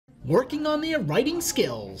working on their writing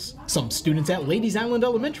skills. Some students at Ladies Island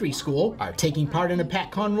Elementary School are taking part in a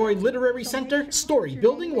Pat Conroy Literary Center story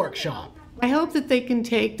building workshop. I hope that they can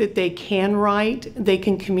take that they can write, they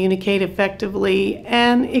can communicate effectively,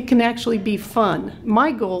 and it can actually be fun.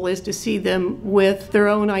 My goal is to see them with their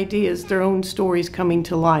own ideas, their own stories coming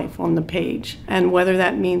to life on the page. And whether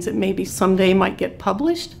that means that maybe someday might get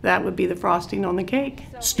published, that would be the frosting on the cake.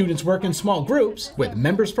 Students work in small groups with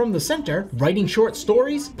members from the center writing short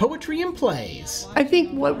stories, poetry, and plays. I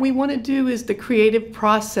think what we want to do is the creative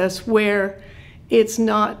process where it's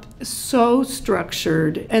not so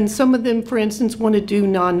structured, and some of them, for instance, want to do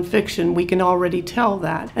nonfiction. We can already tell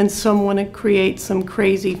that. And some want to create some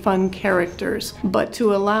crazy fun characters. But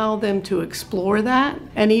to allow them to explore that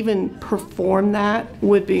and even perform that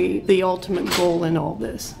would be the ultimate goal in all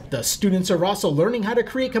this. The students are also learning how to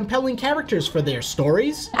create compelling characters for their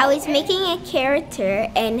stories. I was making a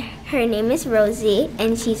character, and her name is Rosie,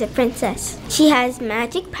 and she's a princess. She has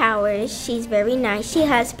magic powers, she's very nice, she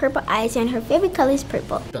has purple eyes, and her favorite color is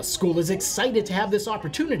purple. The school is excited to have this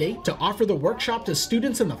opportunity to offer the workshop to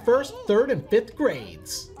students in the 1st, 3rd, and 5th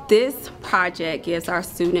grades. This project gives our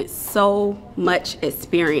students so much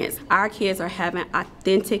experience. Our kids are having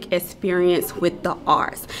authentic experience with the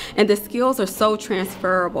arts, and the skills are so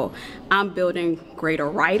transferable. I'm building greater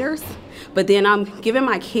writers, but then I'm giving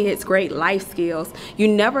my kids great life skills. You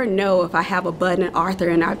never know if I have a budding author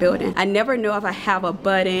in our building. I never know if I have a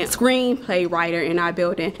budding screenplay writer in our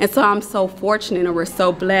building. And so I'm so fortunate, and we're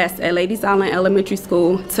so blessed at Ladies Island Elementary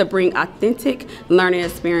School to bring authentic learning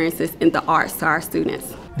experiences in the arts to our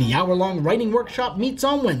students. The hour-long writing workshop meets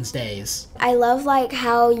on Wednesdays. I love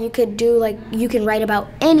how you could do you can write about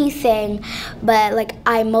anything, but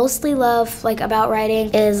I mostly love about writing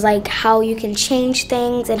is how you can change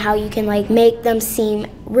things and how you can make them seem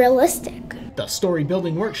realistic. The story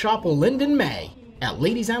building workshop will end in May at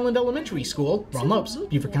Ladies Island Elementary School, Ron Lopes,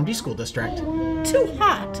 Beaufort County School District. Too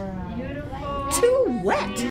hot. Too wet.